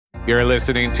You're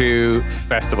listening to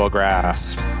Festival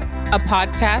Grasp, a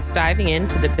podcast diving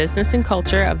into the business and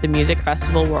culture of the music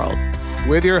festival world.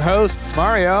 With your hosts,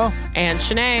 Mario and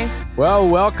Shanae. Well,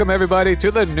 welcome everybody to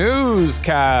the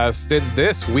newscast. In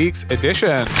this week's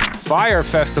edition, Fyre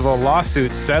Festival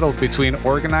lawsuit settled between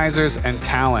organizers and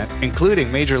talent, including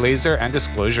Major Lazer and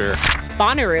Disclosure.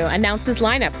 Bonnaroo announces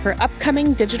lineup for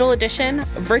upcoming digital edition,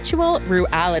 Virtual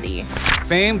Reality.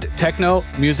 Famed techno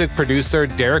music producer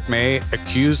Derrick May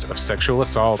accused of sexual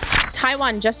assault.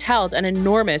 Taiwan just held an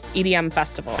enormous EDM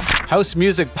festival. House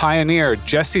music pioneer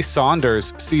Jesse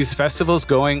Saunders sees festivals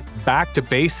going back to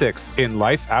basics in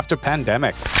life after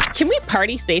pandemic. Can we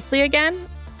party safely again?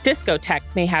 Discotech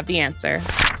may have the answer.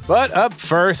 But up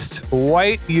first,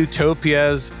 White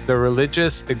Utopias, the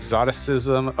religious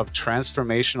exoticism of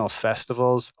transformational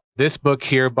festivals. This book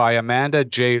here by Amanda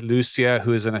J. Lucia,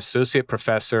 who is an associate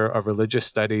professor of religious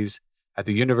studies at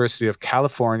the University of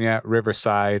California,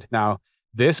 Riverside. Now,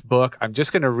 this book, I'm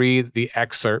just going to read the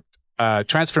excerpt.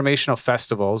 Transformational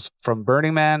festivals, from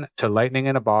Burning Man to Lightning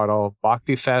in a Bottle,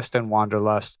 Bhakti Fest and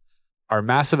Wanderlust, are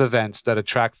massive events that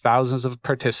attract thousands of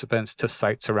participants to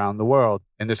sites around the world.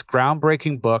 In this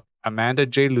groundbreaking book, Amanda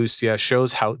J. Lucia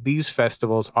shows how these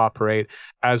festivals operate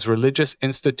as religious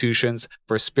institutions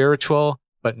for spiritual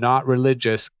but not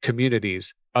religious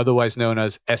communities, otherwise known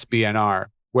as SBNR.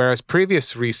 Whereas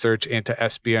previous research into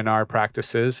SBNR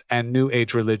practices and New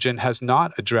Age religion has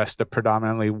not addressed the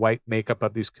predominantly white makeup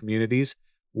of these communities,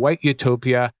 White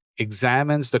Utopia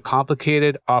examines the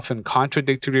complicated, often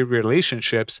contradictory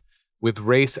relationships with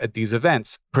race at these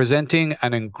events, presenting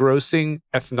an engrossing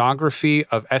ethnography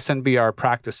of SNBR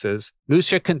practices.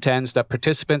 Lucia contends that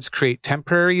participants create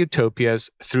temporary utopias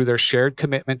through their shared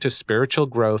commitment to spiritual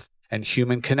growth and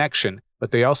human connection,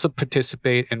 but they also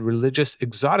participate in religious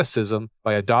exoticism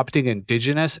by adopting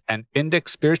indigenous and Indic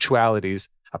spiritualities,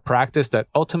 a practice that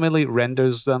ultimately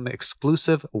renders them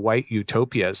exclusive white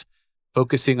utopias.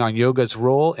 Focusing on yoga's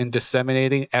role in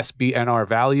disseminating SBNR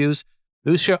values,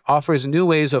 Lucia offers new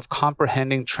ways of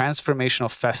comprehending transformational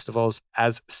festivals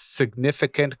as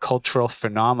significant cultural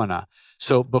phenomena.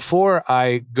 So before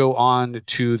I go on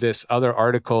to this other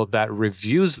article that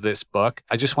reviews this book,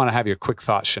 I just want to have your quick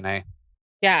thoughts, Shanae.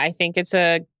 Yeah, I think it's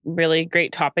a really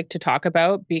great topic to talk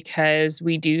about because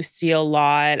we do see a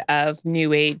lot of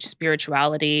New Age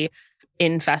spirituality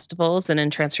in festivals and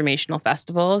in transformational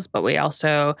festivals, but we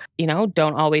also,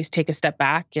 don't always take a step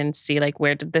back and see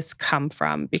where did this come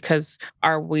from? Because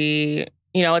are we,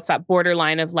 it's that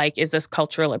borderline of is this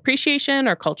cultural appreciation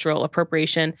or cultural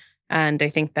appropriation? And I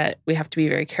think that we have to be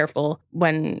very careful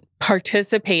when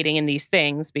participating in these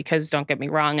things, because don't get me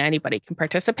wrong, anybody can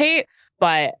participate,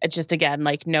 but just again,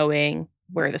 knowing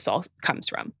where this all comes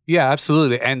from. Yeah,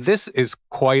 absolutely. And this is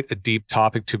quite a deep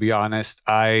topic, to be honest.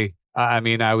 I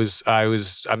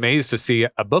was amazed to see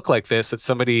a book like this, that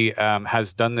somebody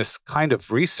has done this kind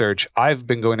of research. I've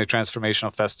been going to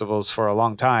transformational festivals for a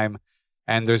long time,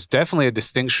 and there's definitely a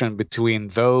distinction between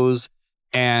those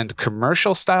and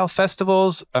commercial style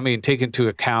festivals. I mean, take into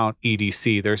account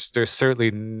EDC. There's certainly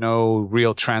no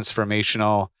real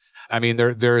transformational. I mean,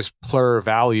 there's plur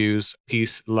values,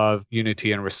 peace, love,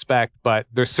 unity, and respect, but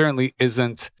there certainly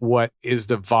isn't what is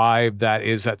the vibe that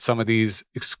is at some of these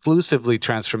exclusively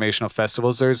transformational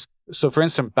festivals. So for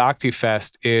instance, Bhakti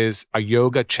Fest is a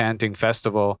yoga chanting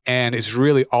festival, and it's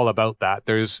really all about that.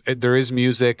 There is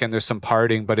music and there's some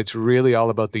partying, but it's really all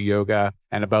about the yoga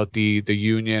and about the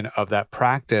union of that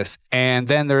practice. And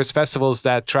then there's festivals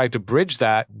that try to bridge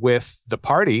that with the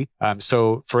party.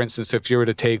 So for instance, if you were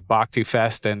to take Bhakti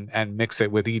Fest and mix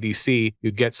it with EDC,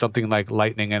 you'd get something like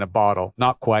Lightning in a Bottle.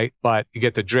 Not quite, but you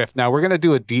get the drift. Now we're going to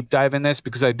do a deep dive in this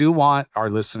because I do want our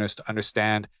listeners to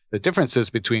understand the differences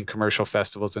between commercial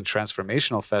festivals and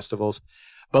transformational festivals.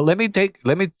 But let me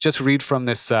just read from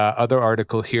this other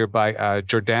article here by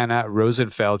Jordana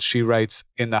Rosenfeld. She writes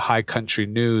in the High Country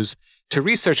News, to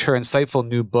research her insightful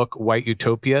new book, White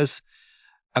Utopias,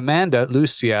 Amanda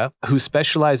Lucia, who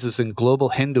specializes in global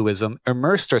Hinduism,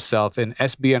 immersed herself in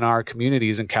SBNR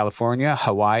communities in California,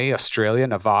 Hawaii, Australia,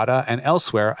 Nevada, and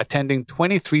elsewhere, attending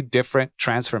 23 different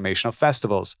transformational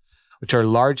festivals, which are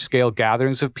large-scale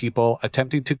gatherings of people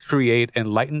attempting to create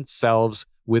enlightened selves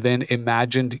within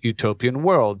imagined utopian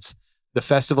worlds. The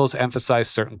festivals emphasize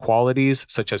certain qualities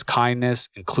such as kindness,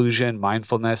 inclusion,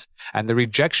 mindfulness, and the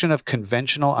rejection of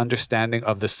conventional understanding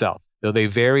of the self, though they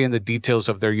vary in the details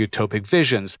of their utopic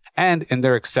visions and in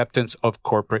their acceptance of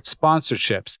corporate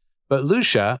sponsorships. But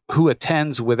Lucia, who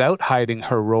attends without hiding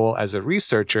her role as a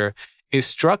researcher, is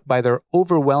struck by their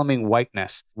overwhelming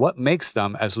whiteness. What makes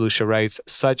them, as Lucia writes,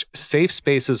 such safe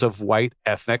spaces of white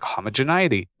ethnic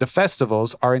homogeneity? The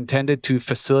festivals are intended to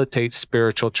facilitate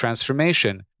spiritual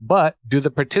transformation, but do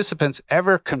the participants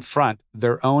ever confront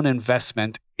their own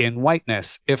investment in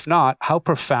whiteness? If not, how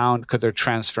profound could their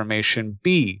transformation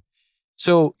be?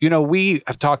 So, we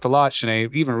have talked a lot,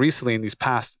 Sinead, even recently in the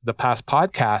past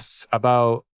podcasts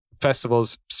about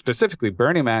festivals, specifically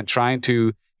Burning Man, trying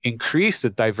to increase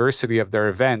the diversity of their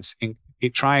events,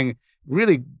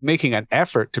 really making an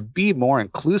effort to be more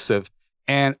inclusive.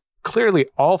 And clearly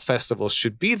all festivals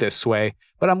should be this way.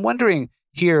 But I'm wondering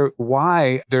here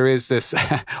why there is this,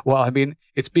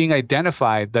 it's being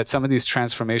identified that some of these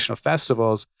transformational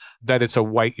festivals, that it's a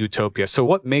white utopia. So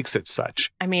what makes it such?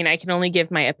 I can only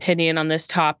give my opinion on this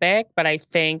topic, but I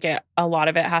think a lot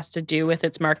of it has to do with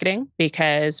its marketing,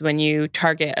 because when you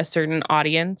target a certain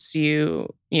audience,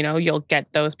 you'll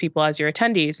get those people as your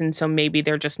attendees. And so maybe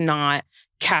they're just not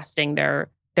casting their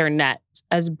net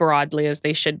as broadly as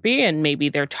they should be. And maybe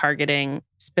they're targeting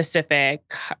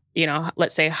specific,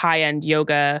 let's say high-end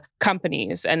yoga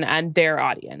companies and their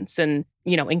audience and,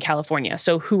 in California.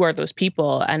 So who are those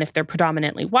people? And if they're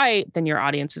predominantly white, then your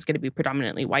audience is going to be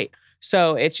predominantly white.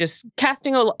 So it's just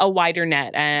casting a wider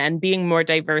net and being more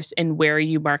diverse in where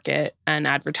you market and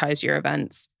advertise your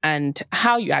events and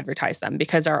how you advertise them,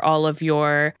 because are all of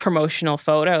your promotional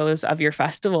photos of your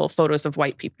festival photos of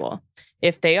white people?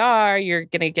 If they are, you're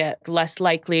going to get less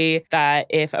likely that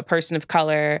if a person of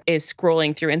color is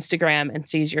scrolling through Instagram and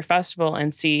sees your festival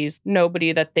and sees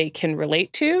nobody that they can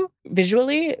relate to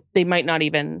visually, they might not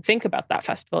even think about that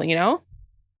festival,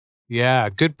 Yeah,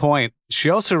 good point.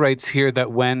 She also writes here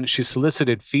that when she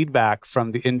solicited feedback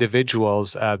from the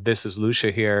individuals, this is Lucia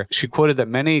here, she quoted that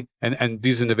many, and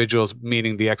these individuals,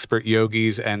 meaning the expert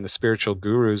yogis and the spiritual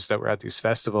gurus that were at these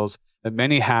festivals, that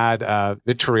many had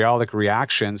vitriolic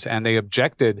reactions, and they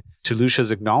objected to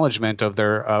Lucia's acknowledgement of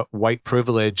their white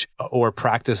privilege or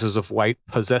practices of white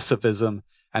possessivism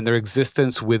and their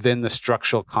existence within the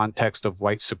structural context of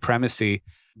white supremacy.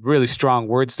 Really strong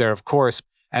words there, of course.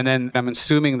 And then I'm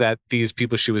assuming that these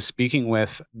people she was speaking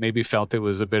with maybe felt it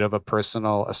was a bit of a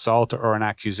personal assault or an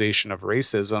accusation of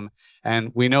racism.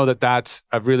 And we know that that's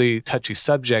a really touchy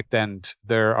subject. And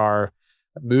there are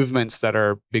movements that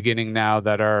are beginning now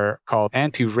that are called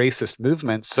anti-racist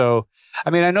movements. So, I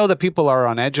know that people are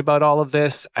on edge about all of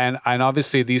this. And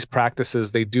obviously these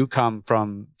practices, they do come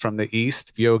from the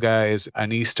East. Yoga is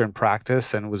an Eastern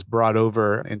practice and was brought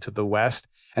over into the West.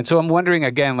 And so I'm wondering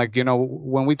again,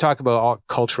 when we talk about all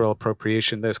cultural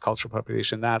appropriation, this cultural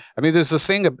appropriation, that,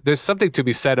 there's something to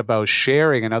be said about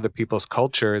sharing in other people's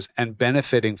cultures and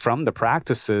benefiting from the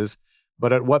practices.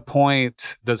 But at what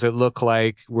point does it look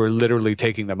like we're literally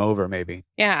taking them over, maybe?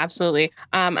 Yeah, absolutely.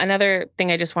 Another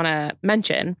thing I just want to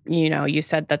mention, you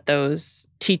said that those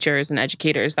teachers and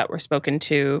educators that were spoken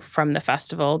to from the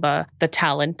festival, the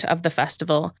talent of the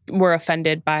festival, were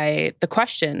offended by the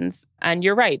questions. And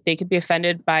you're right, they could be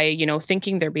offended by,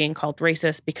 thinking they're being called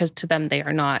racist, because to them they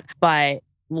are not. But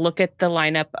look at the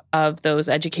lineup of those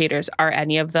educators. Are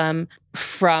any of them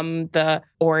from the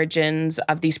origins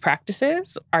of these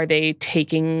practices? Are they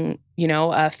taking,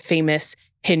 a famous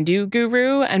Hindu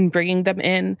guru and bringing them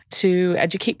in to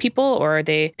educate people? Or are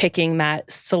they picking that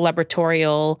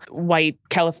celebratorial white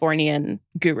Californian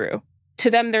guru?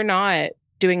 To them, they're not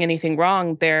doing anything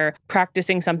wrong. They're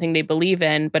practicing something they believe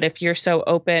in. But if you're so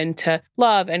open to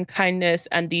love and kindness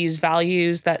and these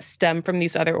values that stem from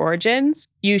these other origins,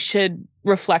 you should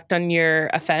reflect on your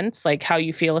offense, like how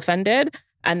you feel offended,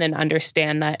 and then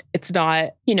understand that it's not,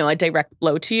 a direct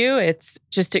blow to you. It's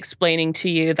just explaining to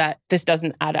you that this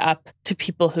doesn't add up to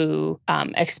people who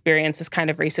experience this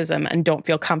kind of racism and don't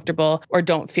feel comfortable or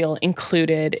don't feel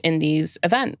included in these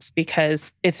events,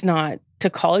 because it's not to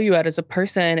call you out as a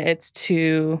person, it's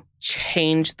to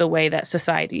change the way that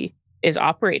society is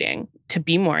operating to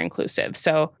be more inclusive.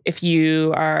 So if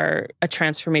you are a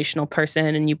transformational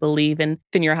person and you believe in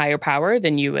your higher power,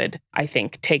 then you would, I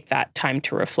think, take that time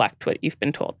to reflect what you've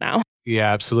been told now.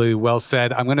 Yeah, absolutely. Well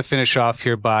said. I'm going to finish off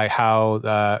here by how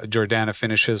Jordana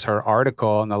finishes her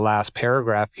article in the last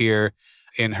paragraph here.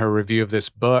 In her review of this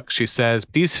book, she says,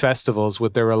 these festivals,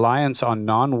 with their reliance on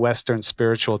non-Western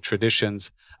spiritual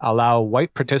traditions, allow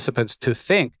white participants to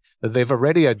think that they've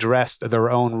already addressed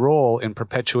their own role in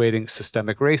perpetuating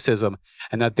systemic racism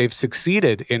and that they've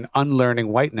succeeded in unlearning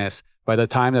whiteness by the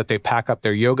time that they pack up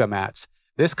their yoga mats.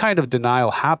 This kind of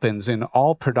denial happens in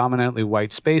all predominantly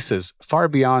white spaces, far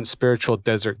beyond spiritual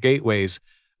desert gateways.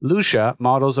 Lucia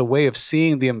models a way of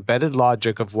seeing the embedded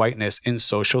logic of whiteness in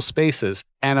social spaces,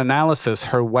 an analysis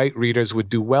her white readers would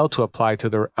do well to apply to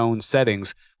their own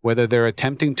settings, whether they're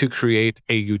attempting to create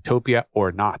a utopia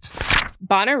or not.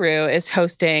 Bonnaroo is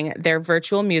hosting their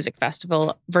virtual music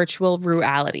festival, Virtual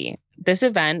Ruality. This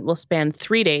event will span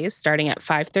 3 days, starting at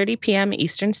 5:30 p.m.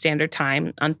 Eastern Standard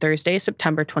Time on Thursday,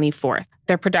 September 24th.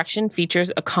 Their production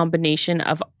features a combination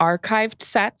of archived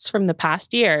sets from the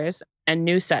past years and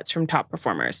new sets from top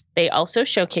performers. They also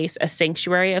showcase a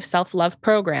Sanctuary of Self-Love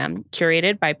program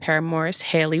curated by Paramore's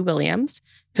Hayley Williams,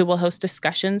 who will host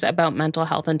discussions about mental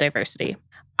health and diversity.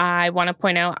 I want to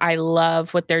point out, I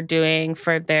love what they're doing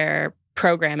for their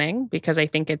programming because I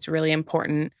think it's really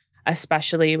important,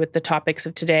 especially with the topics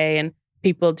of today and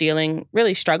people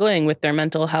really struggling with their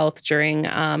mental health during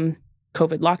COVID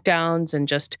lockdowns and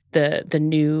just the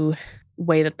new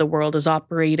way that the world is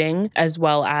operating, as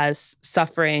well as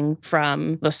suffering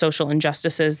from the social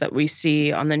injustices that we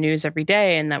see on the news every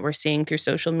day and that we're seeing through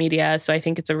social media. So I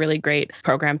think it's a really great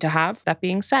program to have. That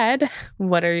being said,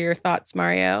 what are your thoughts,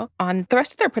 Mario, on the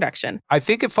rest of their production? I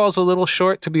think it falls a little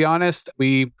short, to be honest.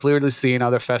 We've clearly seen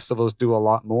other festivals do a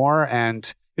lot more.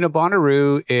 And,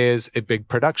 Bonnaroo is a big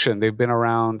production. They've been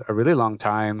around a really long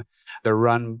time. They're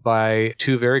run by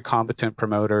two very competent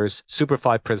promoters,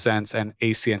 Superfly Presents and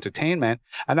AC Entertainment.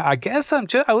 And I guess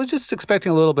I was just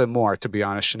expecting a little bit more, to be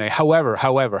honest, Sinead.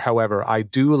 However, I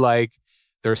do like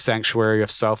their Sanctuary of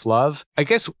Self-Love. I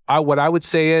guess what I would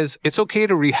say is it's okay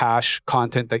to rehash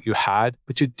content that you had,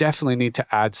 but you definitely need to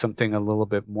add something a little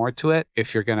bit more to it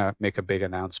if you're going to make a big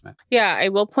announcement. Yeah, I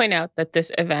will point out that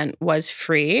this event was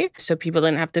free, so people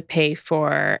didn't have to pay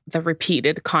for the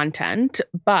repeated content.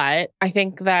 But I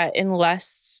think that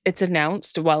unless it's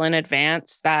announced well in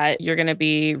advance that you're going to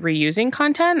be reusing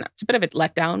content, it's a bit of a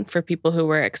letdown for people who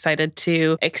were excited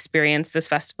to experience this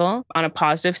festival. On a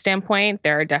positive standpoint,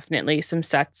 there are definitely some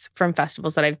sets from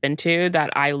festivals that I've been to that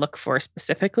I look for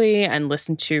specifically and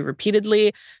listen to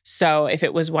repeatedly. So if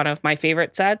it was one of my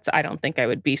favorite sets, I don't think I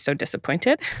would be so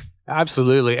disappointed.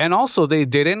 Absolutely. And also, they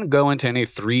didn't go into any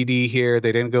 3D here.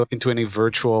 They didn't go into any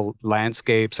virtual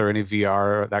landscapes or any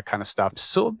VR or that kind of stuff.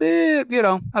 So a bit, I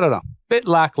don't know, bit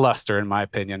lackluster in my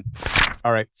opinion.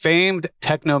 All right. Famed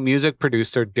techno music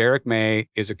producer Derek May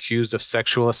is accused of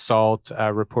sexual assault,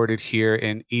 reported here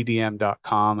in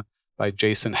EDM.com. by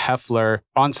Jason Heffler.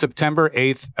 On September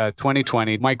 8th,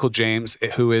 2020, Michael James,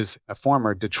 who is a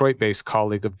former Detroit-based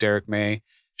colleague of Derek May,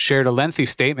 shared a lengthy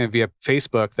statement via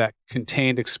Facebook that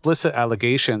contained explicit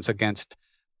allegations against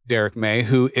Derek May,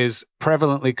 who is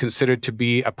prevalently considered to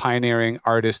be a pioneering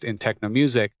artist in techno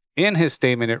music. In his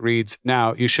statement, it reads,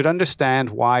 "Now, you should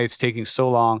understand why it's taking so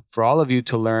long for all of you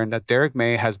to learn that Derek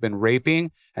May has been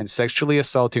raping and sexually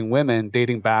assaulting women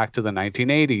dating back to the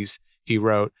 1980s. He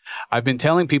wrote, "I've been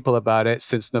telling people about it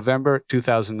since November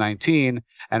 2019,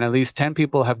 and at least 10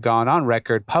 people have gone on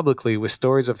record publicly with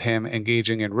stories of him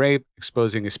engaging in rape,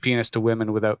 exposing his penis to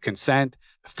women without consent,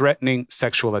 threatening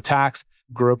sexual attacks,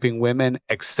 groping women,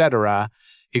 etc."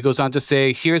 He goes on to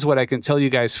say, "Here's what I can tell you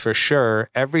guys for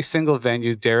sure. Every single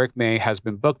venue Derek May has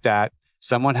been booked at,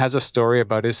 someone has a story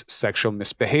about his sexual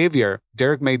misbehavior.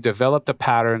 Derek May developed a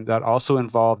pattern that also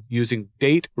involved using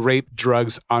date rape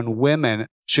drugs on women."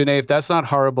 Sinead, if that's not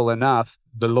horrible enough,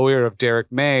 the lawyer of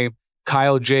Derek May,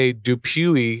 Kyle J.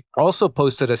 Dupuy, also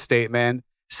posted a statement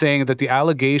saying that the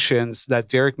allegations that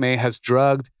Derek May has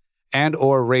drugged and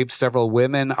or raped several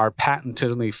women are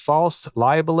patently false,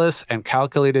 libelous, and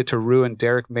calculated to ruin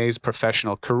Derek May's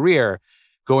professional career.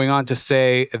 Going on to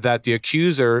say that the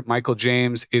accuser, Michael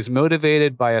James, is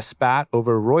motivated by a spat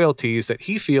over royalties that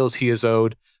he feels he is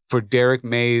owed for Derek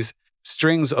May's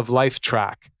Strings of Life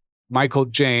track. Michael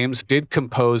James did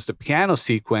compose the piano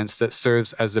sequence that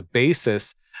serves as a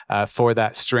basis for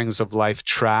that Strings of Life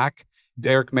track.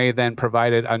 Derek May then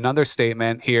provided another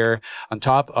statement here on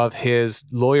top of his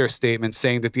lawyer statement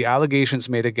saying that the allegations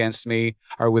made against me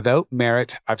are without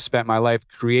merit. I've spent my life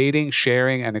creating,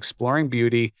 sharing, and exploring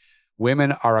beauty.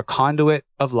 Women are a conduit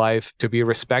of life to be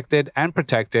respected and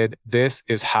protected. This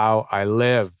is how I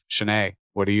live. Sinead,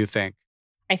 what do you think?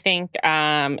 I think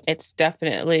it's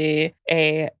definitely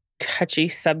a touchy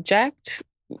subject.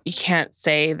 You can't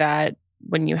say that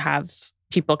when you have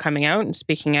people coming out and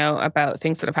speaking out about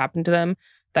things that have happened to them,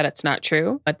 that it's not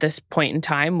true. At this point in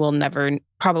time, we'll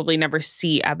probably never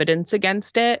see evidence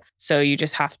against it. So you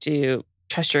just have to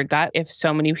trust your gut. If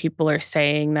so many people are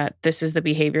saying that this is the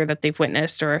behavior that they've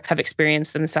witnessed or have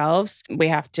experienced themselves, we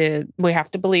have to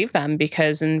believe them,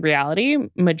 because in reality,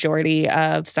 majority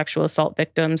of sexual assault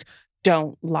victims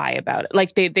don't lie about it.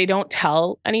 Like they don't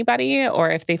tell anybody, or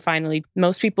if they finally,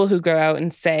 most people who go out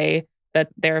and say that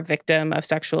they're a victim of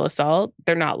sexual assault,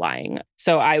 they're not lying.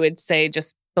 So I would say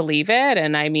just believe it.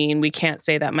 And I mean, we can't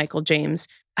say that Michael James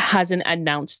hasn't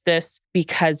announced this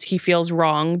because he feels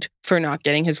wronged for not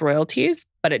getting his royalties,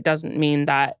 but it doesn't mean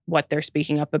that what they're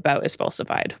speaking up about is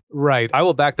falsified. Right. I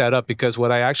will back that up because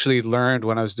what I actually learned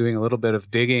when I was doing a little bit of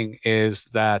digging is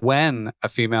that when a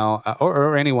female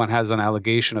or anyone has an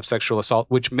allegation of sexual assault,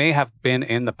 which may have been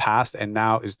in the past and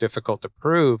now is difficult to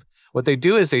prove, what they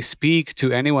do is they speak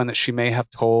to anyone that she may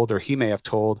have told or he may have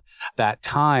told that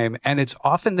time. And it's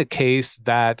often the case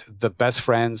that the best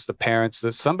friends, the parents,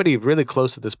 that somebody really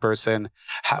close to this person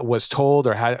was told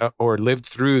or had or lived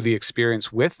through the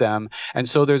experience with them. And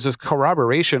so there's this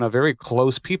corroboration of very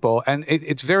close people. And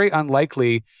it's very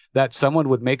unlikely that someone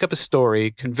would make up a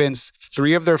story, convince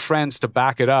 3 of their friends to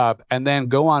back it up, and then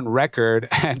go on record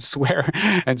and swear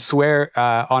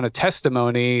on a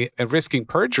testimony and risking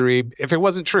perjury if it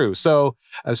wasn't true. So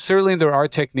certainly there are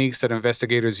techniques that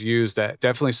investigators use that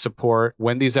definitely support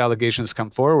when these allegations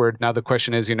come forward. Now the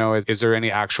question is, is there any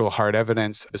actual hard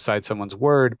evidence besides someone's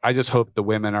word? I just hope the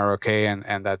women are okay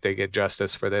and that they get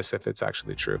justice for this if it's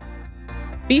actually true.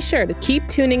 Be sure to keep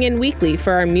tuning in weekly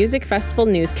for our music festival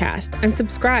newscast and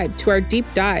subscribe to our Deep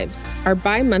Dives, our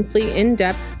bi-monthly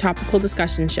in-depth topical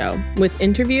discussion show with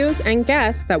interviews and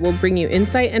guests that will bring you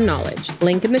insight and knowledge.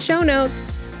 Link in the show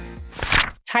notes.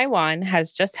 Taiwan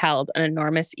has just held an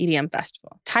enormous EDM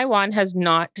festival. Taiwan has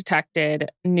not detected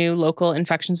new local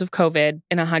infections of COVID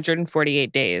in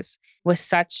 148 days. With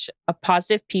such a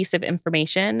positive piece of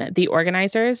information, the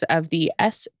organizers of the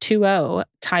S2O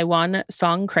Taiwan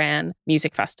Songkran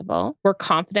Music Festival were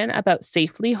confident about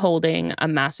safely holding a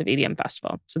massive EDM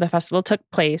festival. So the festival took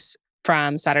place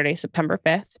from Saturday, September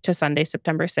 5th to Sunday,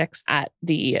 September 6th at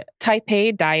the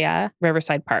Taipei Daya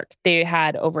Riverside Park. They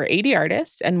had over 80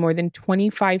 artists and more than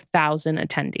 25,000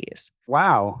 attendees.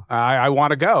 Wow. I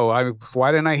want to go.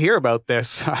 Why didn't I hear about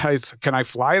this? Can I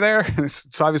fly there?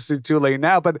 It's obviously too late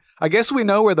now, but I guess we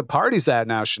know where the party's at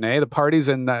now, Sinead. The party's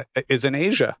is in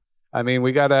Asia. I mean,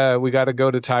 we gotta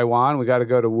go to Taiwan. We got to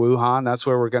go to Wuhan. That's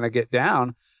where we're going to get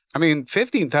down. I mean,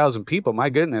 15,000 people, my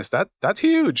goodness, that's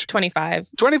huge. 25.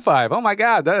 Oh my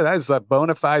God, that is a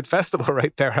bona fide festival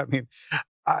right there. I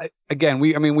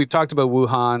mean, we talked about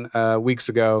Wuhan weeks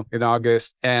ago in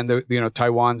August, and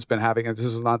Taiwan's been having, and this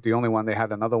is not the only one. They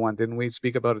had another one, didn't we?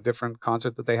 Speak about a different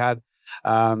concert that they had.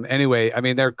 Anyway, I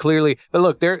mean, they're clearly, but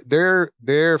look,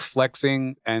 they're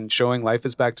flexing and showing life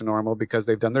is back to normal because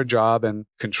they've done their job and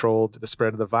controlled the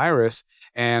spread of the virus.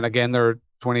 And again, they're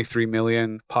 23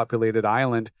 million populated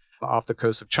island off the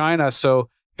coast of China. So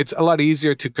it's a lot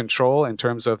easier to control in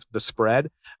terms of the spread,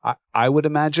 I would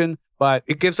imagine, but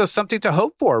it gives us something to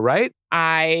hope for, right?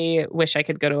 I wish I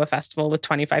could go to a festival with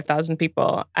 25,000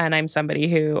 people. And I'm somebody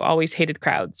who always hated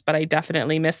crowds, but I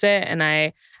definitely miss it. And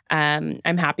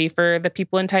I'm happy for the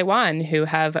people in Taiwan who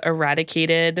have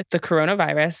eradicated the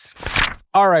coronavirus.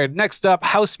 All right, next up,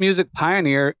 house music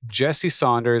pioneer Jesse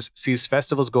Saunders sees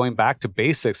festivals going back to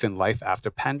basics in life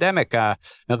after pandemic.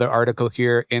 Another article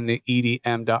here in the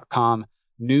EDM.com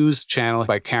news channel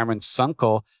by Cameron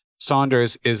Sunkel.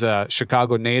 Saunders is a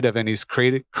Chicago native and he's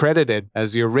credited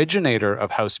as the originator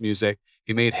of house music.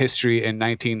 He made history in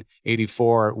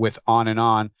 1984 with On and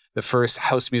On, the first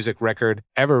house music record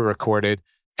ever recorded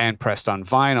and pressed on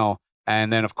vinyl.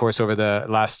 And then, of course, over the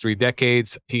last 3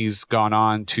 decades, he's gone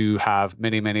on to have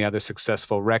many, many other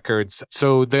successful records.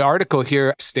 So the article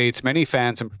here states many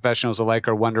fans and professionals alike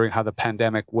are wondering how the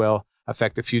pandemic will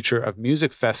affect the future of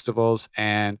music festivals.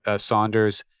 And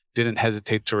Saunders didn't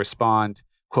hesitate to respond.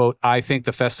 Quote, I think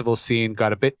the festival scene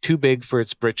got a bit too big for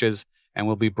its britches and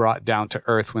will be brought down to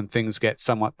earth when things get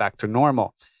somewhat back to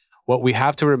normal. What we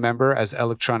have to remember as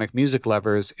electronic music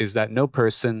lovers is that no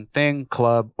person, thing,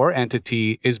 club, or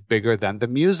entity is bigger than the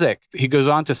music. He goes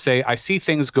on to say, I see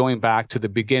things going back to the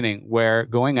beginning where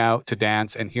going out to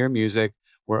dance and hear music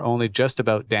were only just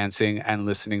about dancing and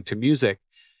listening to music.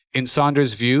 In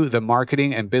Saunders' view, the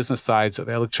marketing and business sides of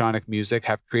electronic music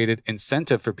have created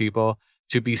incentive for people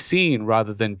to be seen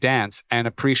rather than dance and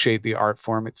appreciate the art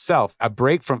form itself. A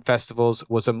break from festivals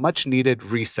was a much needed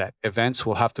reset. Events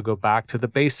will have to go back to the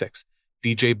basics.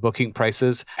 DJ booking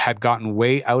prices had gotten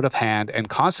way out of hand and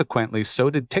consequently so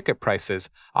did ticket prices.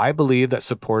 I believe that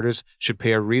supporters should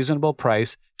pay a reasonable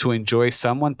price to enjoy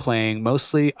someone playing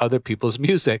mostly other people's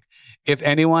music. If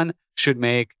anyone should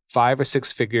make 5 or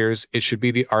 6 figures, it should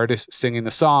be the artist singing the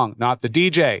song, not the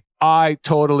DJ. I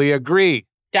totally agree.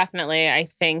 Definitely. I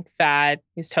think that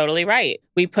he's totally right.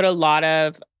 We put a lot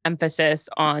of emphasis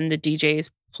on the DJs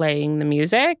playing the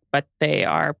music, but they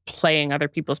are playing other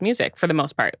people's music for the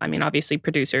most part. I mean, obviously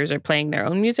producers are playing their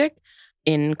own music,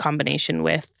 in combination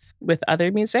with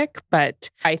other music. But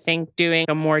I think doing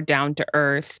a more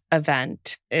down-to-earth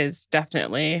event is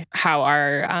definitely how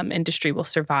our industry will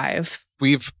survive.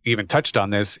 We've even touched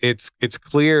on this. It's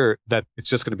clear that it's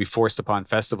just going to be forced upon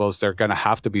festivals. They're going to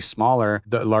have to be smaller.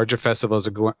 The larger festivals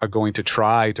are going to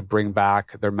try to bring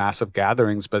back their massive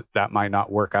gatherings, but that might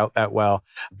not work out that well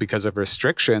because of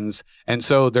restrictions. And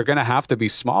so they're going to have to be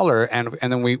smaller. And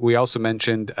then we also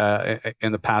mentioned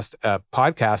in the past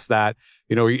podcast that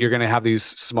you're going to have these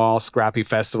small, scrappy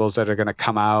festivals that are going to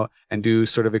come out and do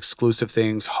sort of exclusive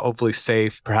things, hopefully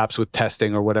safe, perhaps with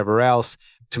testing or whatever else,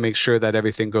 to make sure that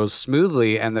everything goes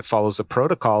smoothly and that follows the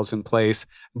protocols in place.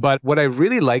 But what I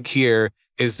really like here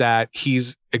is that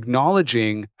he's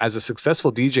acknowledging, as a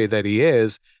successful DJ that he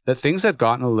is, that things had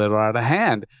gotten a little out of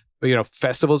hand.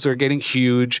 Festivals are getting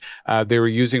huge. They were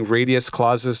using radius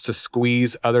clauses to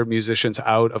squeeze other musicians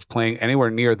out of playing anywhere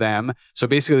near them. So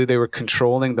basically, they were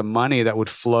controlling the money that would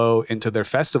flow into their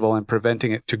festival and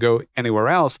preventing it to go anywhere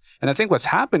else. And I think what's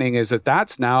happening is that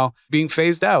that's now being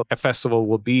phased out. A festival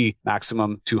will be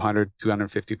maximum 200,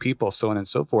 250 people, so on and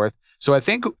so forth. So I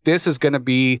think this is going to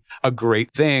be a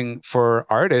great thing for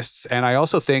artists. And I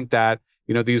also think that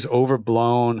these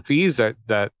overblown fees that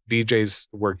DJs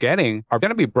were getting are going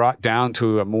to be brought down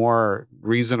to a more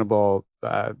reasonable,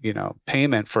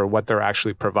 payment for what they're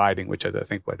actually providing, which is, I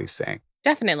think, what he's saying.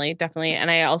 Definitely.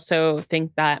 And I also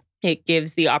think that it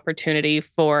gives the opportunity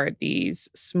for these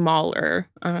smaller,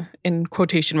 in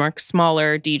quotation marks,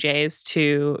 smaller DJs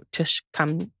to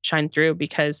come shine through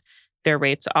because their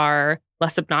rates are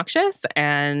less obnoxious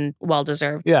and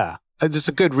well-deserved. Yeah. Just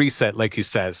a good reset, like he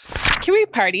says. Can we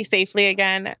party safely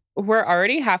again? We're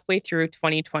already halfway through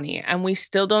 2020 and we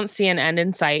still don't see an end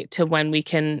in sight to when we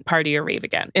can party or rave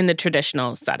again in the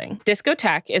traditional setting.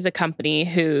 Discotheque is a company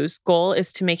whose goal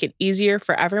is to make it easier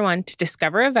for everyone to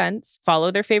discover events,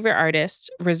 follow their favorite artists,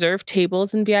 reserve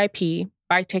tables in VIP,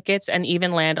 buy tickets, and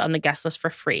even land on the guest list for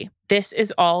free. This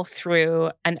is all through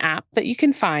an app that you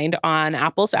can find on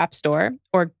Apple's App Store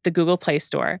or the Google Play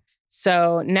Store.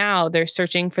 So now they're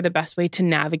searching for the best way to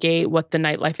navigate what the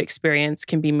nightlife experience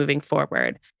can be moving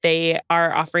forward. They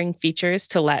are offering features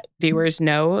to let viewers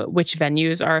know which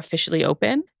venues are officially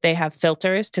open. They have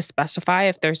filters to specify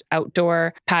if there's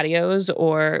outdoor patios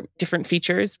or different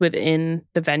features within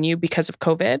the venue because of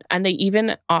COVID. And they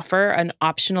even offer an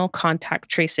optional contact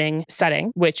tracing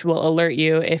setting, which will alert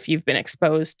you if you've been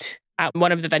exposed at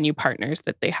one of the venue partners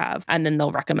that they have, and then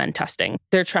they'll recommend testing.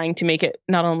 They're trying to make it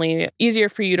not only easier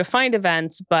for you to find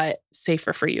events, but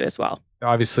safer for you as well.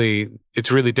 Obviously,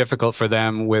 it's really difficult for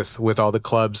them with all the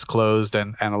clubs closed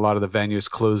and a lot of the venues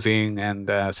closing and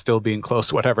still being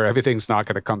closed, whatever. Everything's not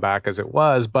going to come back as it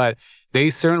was, but they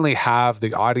certainly have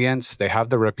the audience. They have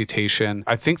the reputation.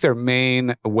 I think their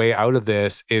main way out of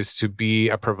this is to be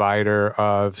a provider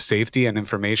of safety and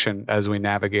information as we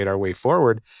navigate our way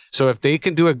forward. So if they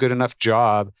can do a good enough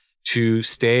job to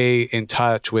stay in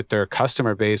touch with their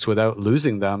customer base without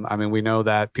losing them. I mean, we know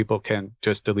that people can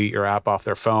just delete your app off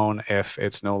their phone if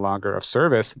it's no longer of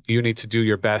service. You need to do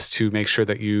your best to make sure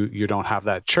that you don't have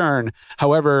that churn.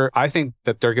 However, I think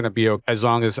that they're going to be, as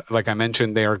long as, like I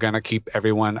mentioned, they are going to keep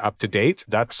everyone up to date.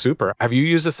 That's super. Have you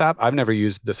used this app? I've never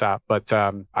used this app, but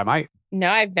I might.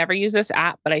 No, I've never used this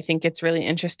app, but I think it's really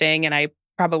interesting. And I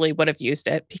probably would have used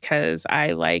it because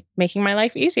I like making my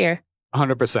life easier.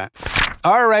 100%.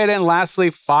 All right. And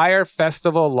lastly, Fyre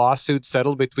Festival lawsuit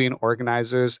settled between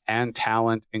organizers and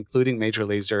talent, including Major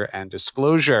Lazer and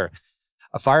Disclosure.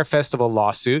 A Fyre Festival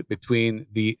lawsuit between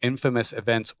the infamous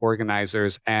events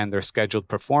organizers and their scheduled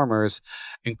performers,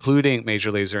 including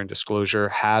Major Lazer and Disclosure,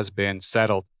 has been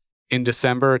settled. In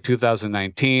December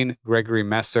 2019, Gregory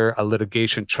Messer, a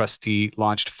litigation trustee,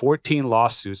 launched 14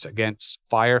 lawsuits against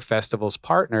Fyre Festival's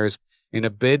partners in a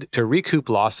bid to recoup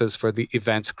losses for the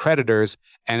event's creditors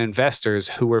and investors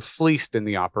who were fleeced in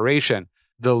the operation.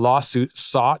 The lawsuit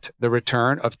sought the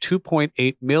return of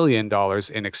 $2.8 million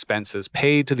in expenses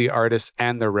paid to the artists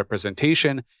and their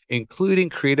representation, including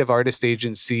Creative Artist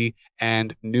Agency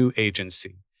and New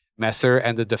Agency. Messer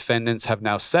and the defendants have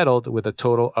now settled with a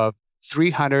total of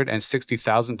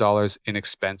 $360,000 in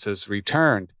expenses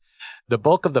returned. The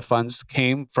bulk of the funds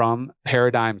came from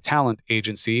Paradigm Talent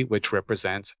Agency, which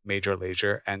represents Major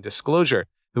Lazer and Disclosure,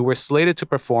 who were slated to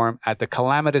perform at the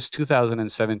calamitous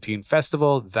 2017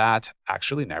 festival that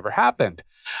actually never happened.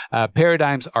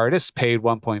 Paradigm's artists paid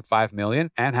 $1.5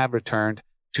 million and have returned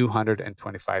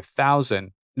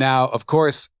 $225,000. Now, of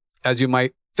course, as you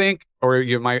might think, or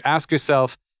you might ask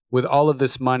yourself, with all of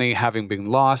this money having been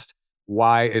lost,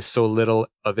 why is so little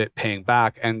of it paying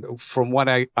back? And from what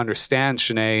I understand,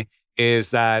 Shanae,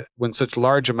 is that when such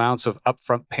large amounts of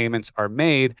upfront payments are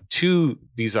made to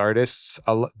these artists,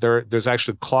 there's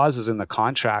actually clauses in the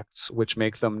contracts which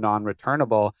make them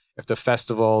non-returnable if the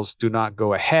festivals do not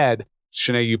go ahead.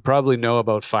 Sinead, you probably know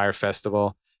about Fyre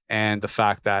Festival and the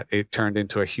fact that it turned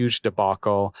into a huge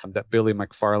debacle, that Billy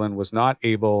McFarland was not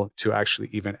able to actually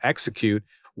even execute.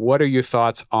 What are your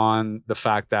thoughts on the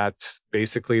fact that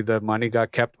basically the money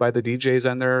got kept by the DJs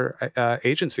and their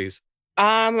agencies?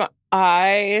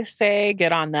 I say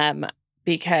good on them,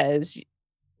 because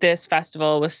this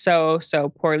festival was so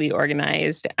poorly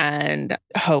organized, and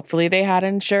hopefully they had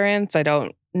insurance. I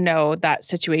don't know that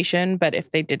situation, but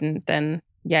if they didn't, then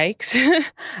yikes.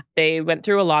 They went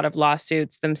through a lot of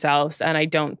lawsuits themselves, and I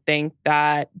don't think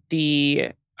that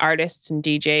the artists and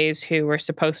DJs who were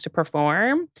supposed to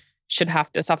perform should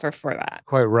have to suffer for that.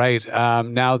 Quite right.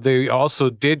 Now, they also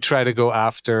did try to go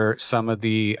after some of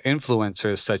the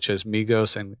influencers, such as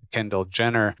Migos and Kendall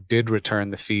Jenner, did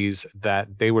return the fees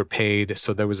that they were paid.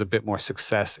 So there was a bit more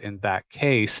success in that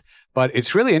case. But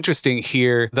it's really interesting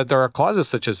here that there are clauses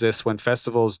such as this when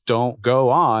festivals don't go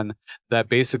on, that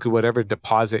basically whatever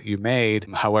deposit you made,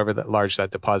 however large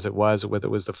that deposit was, whether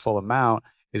it was the full amount,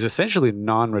 is essentially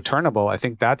non-returnable. I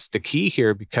think that's the key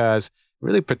here, because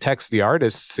really protects the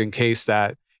artists in case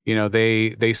that,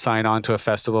 they sign on to a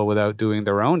festival without doing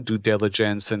their own due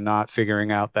diligence and not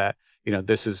figuring out that,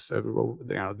 this is,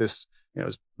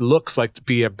 looks like to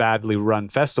be a badly run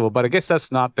festival. But I guess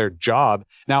that's not their job.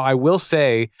 Now, I will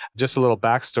say just a little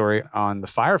backstory on the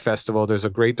Fyre Festival. There's a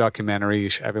great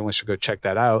documentary. Everyone should go check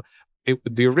that out.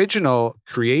 The original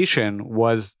creation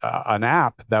was an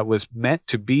app that was meant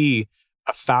to be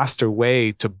a faster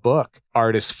way to book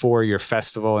artists for your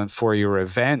festival and for your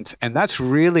event. And that's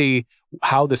really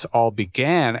how this all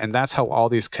began. And that's how all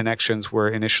these connections were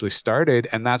initially started.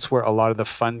 And that's where a lot of the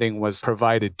funding was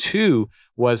provided to,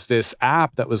 was this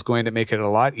app that was going to make it a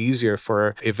lot easier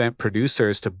for event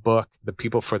producers to book the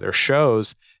people for their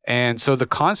shows. And so the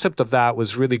concept of that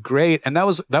was really great. And that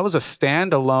was a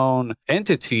standalone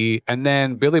entity. And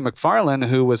then Billy McFarland,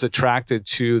 who was attracted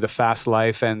to the fast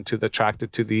life and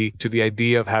attracted to the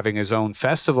idea of having his own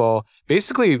festival,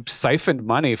 basically siphoned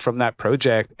money from that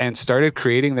project and started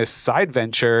creating this side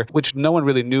venture, which no one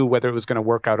really knew whether it was going to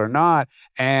work out or not.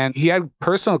 And he had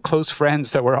personal close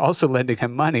friends that were also lending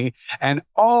him money. And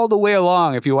all the way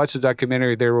along, if you watch the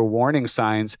documentary, there were warning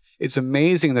signs. It's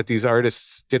amazing that these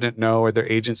artists didn't know, or their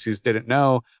agencies didn't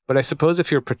know. But I suppose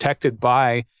if you're protected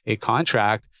by a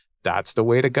contract, that's the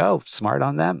way to go. Smart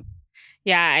on them.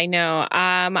 Yeah, I know.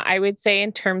 I would say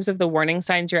in terms of the warning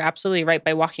signs, you're absolutely right.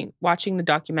 By watching the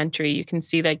documentary, you can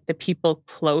see like the people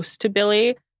close to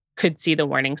Billy could see the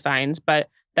warning signs, but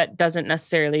that doesn't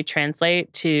necessarily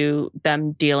translate to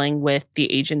them dealing with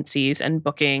the agencies and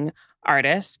booking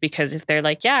artists, because if they're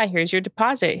like, yeah, here's your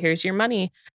deposit, here's your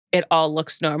money, it all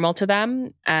looks normal to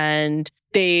them. And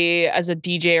they, as a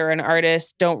DJ or an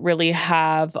artist, don't really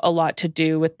have a lot to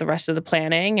do with the rest of the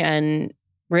planning and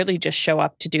really just show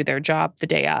up to do their job the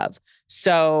day of.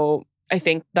 So I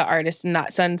think the artists, in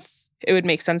that sense, it would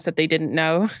make sense that they didn't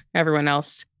know. Everyone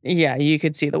else, yeah, you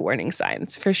could see the warning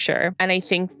signs for sure. And I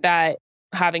think that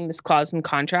having this clause in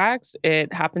contracts,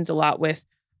 it happens a lot with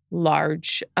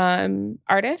large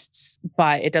artists,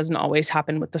 but it doesn't always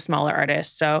happen with the smaller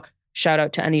artists. So shout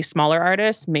out to any smaller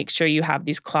artists. Make sure you have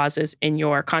these clauses in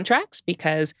your contracts,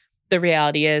 because the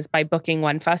reality is by booking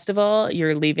one festival,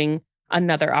 you're leaving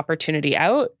another opportunity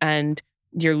out and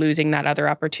you're losing that other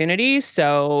opportunity.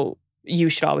 So you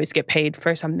should always get paid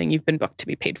for something you've been booked to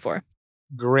be paid for.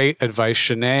 Great advice,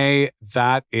 Sinead.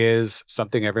 That is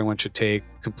something everyone should take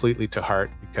completely to heart,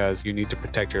 because you need to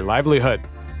protect your livelihood.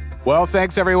 Well,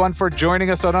 thanks everyone for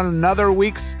joining us on another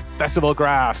week's Festival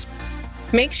Grasp.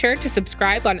 Make sure to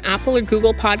subscribe on Apple or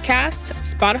Google Podcasts,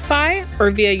 Spotify,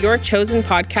 or via your chosen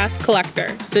podcast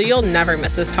collector, so you'll never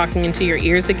miss us talking into your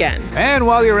ears again. And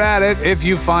while you're at it, if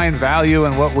you find value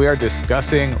in what we are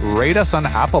discussing, rate us on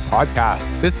Apple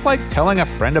Podcasts. It's like telling a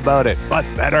friend about it, but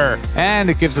better. And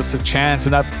it gives us a chance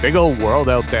in that big old world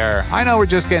out there. I know we're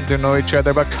just getting to know each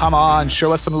other, but come on,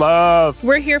 show us some love.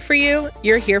 We're here for you,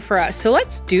 you're here for us, so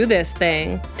let's do this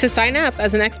thing. To sign up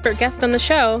as an expert guest on the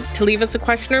show, to leave us a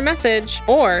question or message,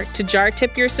 or to jar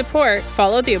tip your support,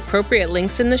 follow the appropriate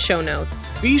links in the show notes.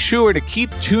 Be sure to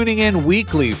keep tuning in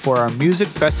weekly for our Music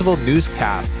Festival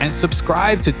newscast and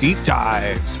subscribe to Deep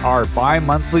Dives, our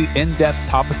bi-monthly in-depth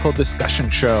topical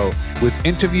discussion show with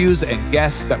interviews and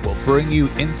guests that will bring you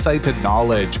insight and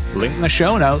knowledge. Link in the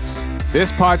show notes.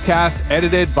 This podcast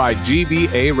edited by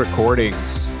GBA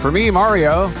Recordings. For me,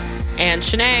 Mario. And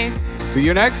Sinead. See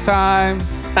you next time.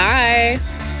 Bye.